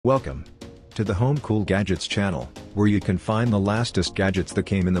Welcome to the Home Cool Gadgets channel, where you can find the latest gadgets that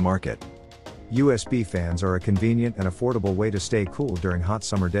came in the market. USB fans are a convenient and affordable way to stay cool during hot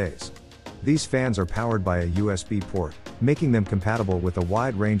summer days. These fans are powered by a USB port, making them compatible with a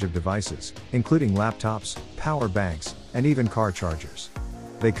wide range of devices, including laptops, power banks, and even car chargers.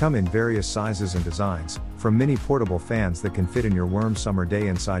 They come in various sizes and designs, from mini portable fans that can fit in your warm summer day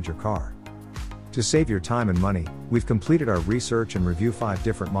inside your car. To save your time and money, we've completed our research and review 5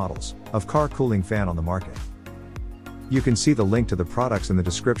 different models of car cooling fan on the market. You can see the link to the products in the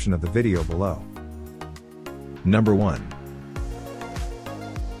description of the video below. Number 1.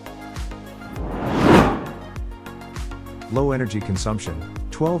 Low energy consumption,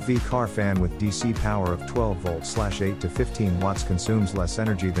 12V car fan with DC power of 12 volts/8 to 15 watts consumes less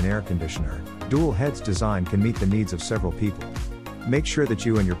energy than air conditioner. Dual heads design can meet the needs of several people. Make sure that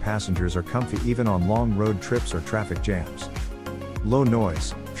you and your passengers are comfy even on long road trips or traffic jams. Low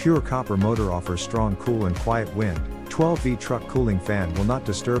noise, pure copper motor offers strong cool and quiet wind. 12V truck cooling fan will not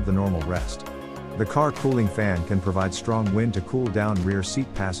disturb the normal rest. The car cooling fan can provide strong wind to cool down rear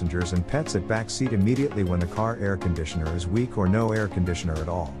seat passengers and pets at back seat immediately when the car air conditioner is weak or no air conditioner at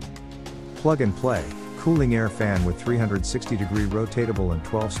all. Plug and play, cooling air fan with 360-degree rotatable and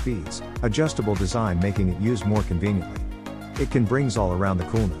 12 speeds, adjustable design making it used more conveniently. It can brings all around the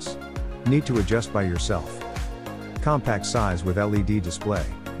coolness. Need to adjust by yourself. Compact size with LED display,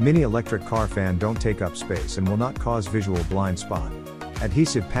 mini electric car fan don't take up space and will not cause visual blind spot.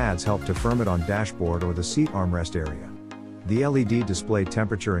 Adhesive pads help to firm it on dashboard or the seat armrest area. The LED display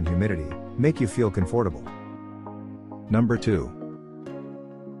temperature and humidity, make you feel comfortable. Number 2.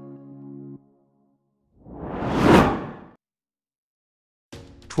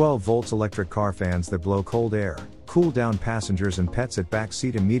 "12 volts electric car fans that blow cold air, cool down passengers and pets at back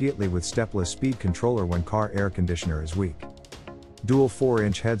seat immediately with stepless speed controller when car air conditioner is weak." Dual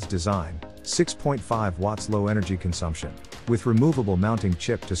 4-inch heads design, 6.5 watts low energy consumption, with removable mounting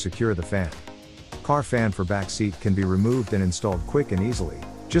chip to secure the fan. Car fan for back seat can be removed and installed quick and easily.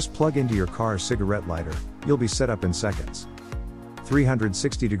 Just plug into your car's cigarette lighter, you'll be set up in seconds.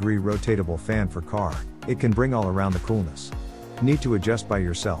 360-degree rotatable fan for car, it can bring all around the coolness. Need to adjust by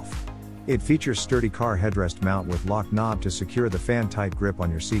yourself. It features sturdy car headrest mount with lock knob to secure the fan tight grip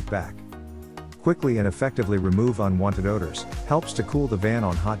on your seat back. Quickly and effectively remove unwanted odors, helps to cool the van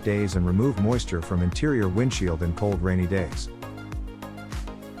on hot days and remove moisture from interior windshield in cold rainy days.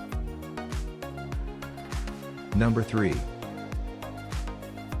 Number 3.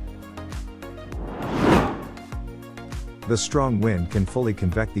 The strong wind can fully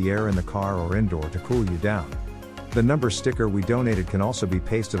convect the air in the car or indoor to cool you down. The number sticker we donated can also be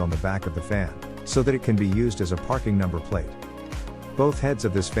pasted on the back of the fan, so that it can be used as a parking number plate. Both heads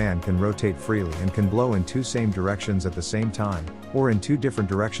of this fan can rotate freely and can blow in 2 same directions at the same time, or in 2 different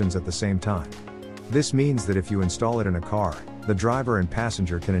directions at the same time. This means that if you install it in a car, the driver and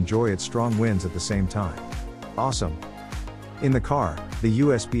passenger can enjoy its strong winds at the same time. Awesome! In the car, the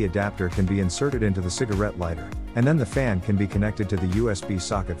USB adapter can be inserted into the cigarette lighter, and then the fan can be connected to the USB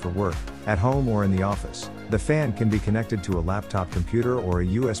socket for work, at home or in the office. The fan can be connected to a laptop computer or a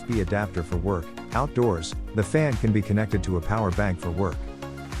USB adapter for work. Outdoors, the fan can be connected to a power bank for work.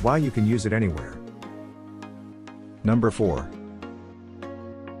 While you can use it anywhere. Number 4.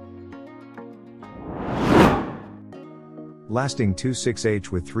 Lasting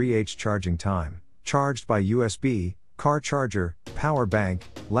 26H with 3H charging time, charged by USB, car charger, power bank,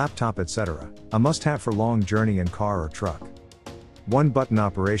 laptop etc. A must-have for long journey in car or truck. 1-button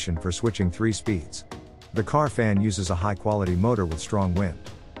operation for switching 3 speeds. The car fan uses a high-quality motor with strong wind.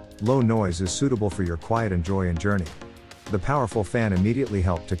 Low noise is suitable for your quiet enjoy and journey. The powerful fan immediately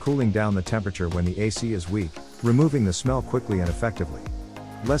helps to cooling down the temperature when the AC is weak, removing the smell quickly and effectively.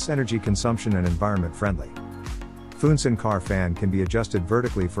 Less energy consumption and environment friendly. Foonsen car fan can be adjusted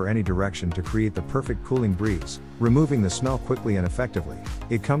vertically for any direction to create the perfect cooling breeze, removing the smell quickly and effectively.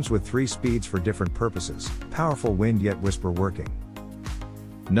 It comes with 3 speeds for different purposes, powerful wind yet whisper working.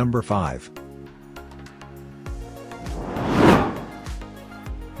 Number 5.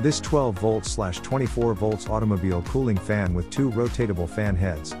 This 12 volts/24 volts automobile cooling fan with 2 rotatable fan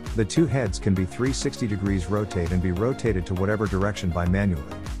heads. The 2 heads can be 360 degrees rotate and be rotated to whatever direction by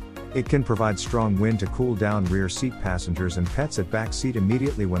manually. It can provide strong wind to cool down rear seat passengers and pets at back seat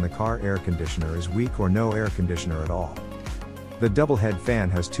immediately when the car air conditioner is weak or no air conditioner at all. The double head fan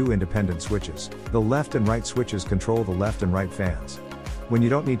has 2 independent switches. The left and right switches control the left and right fans. When you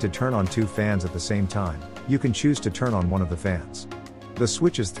don't need to turn on 2 fans at the same time, you can choose to turn on one of the fans. The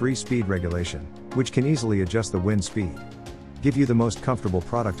switch is 3-speed regulation, which can easily adjust the wind speed. Give you the most comfortable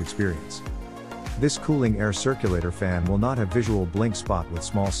product experience. This cooling air circulator fan will not have visual blink spot with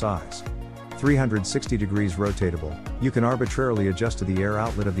small size. 360 degrees rotatable, you can arbitrarily adjust to the air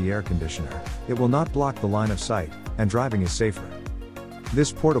outlet of the air conditioner. It will not block the line of sight, and driving is safer.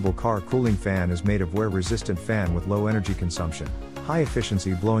 This portable car cooling fan is made of wear-resistant fan with low energy consumption, high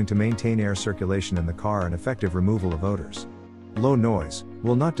efficiency blowing to maintain air circulation in the car and effective removal of odors. Low noise,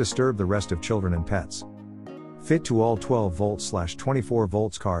 will not disturb the rest of children and pets. Fit to all 12 volts/24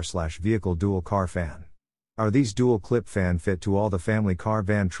 volts car/vehicle dual car fan. Are these dual clip fan fit to all the family car,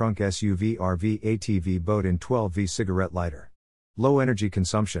 van, trunk, SUV, RV, ATV, boat in 12V cigarette lighter. Low energy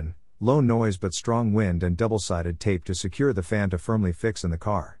consumption, low noise but strong wind and double-sided tape to secure the fan to firmly fix in the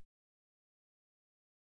car.